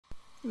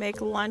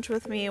make lunch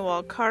with me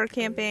while car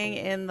camping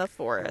in the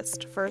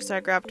forest. First I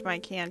grabbed my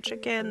canned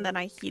chicken, then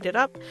I heated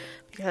up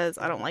because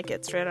I don't like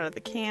it straight out of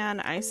the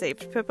can. I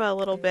saved Pippa a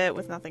little bit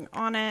with nothing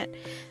on it.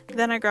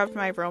 Then I grabbed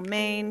my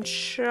romaine,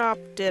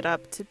 chopped it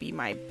up to be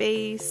my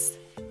base.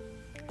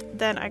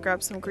 Then I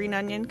grabbed some green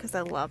onion because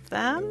I love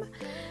them.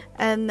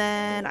 And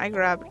then I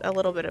grabbed a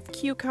little bit of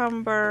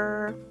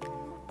cucumber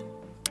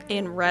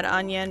and red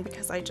onion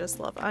because I just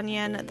love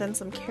onion. Then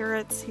some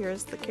carrots.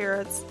 Here's the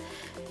carrots.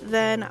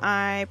 Then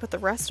I put the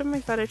rest of my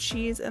feta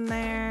cheese in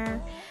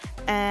there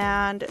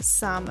and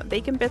some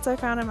bacon bits I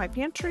found in my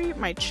pantry,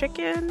 my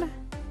chicken,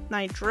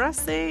 my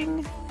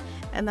dressing,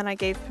 and then I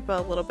gave Pippa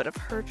a little bit of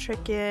her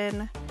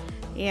chicken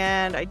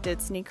and I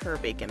did sneak her a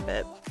bacon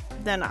bit.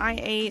 Then I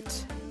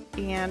ate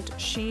and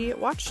she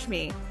watched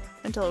me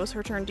until it was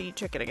her turn to eat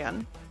chicken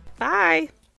again. Bye!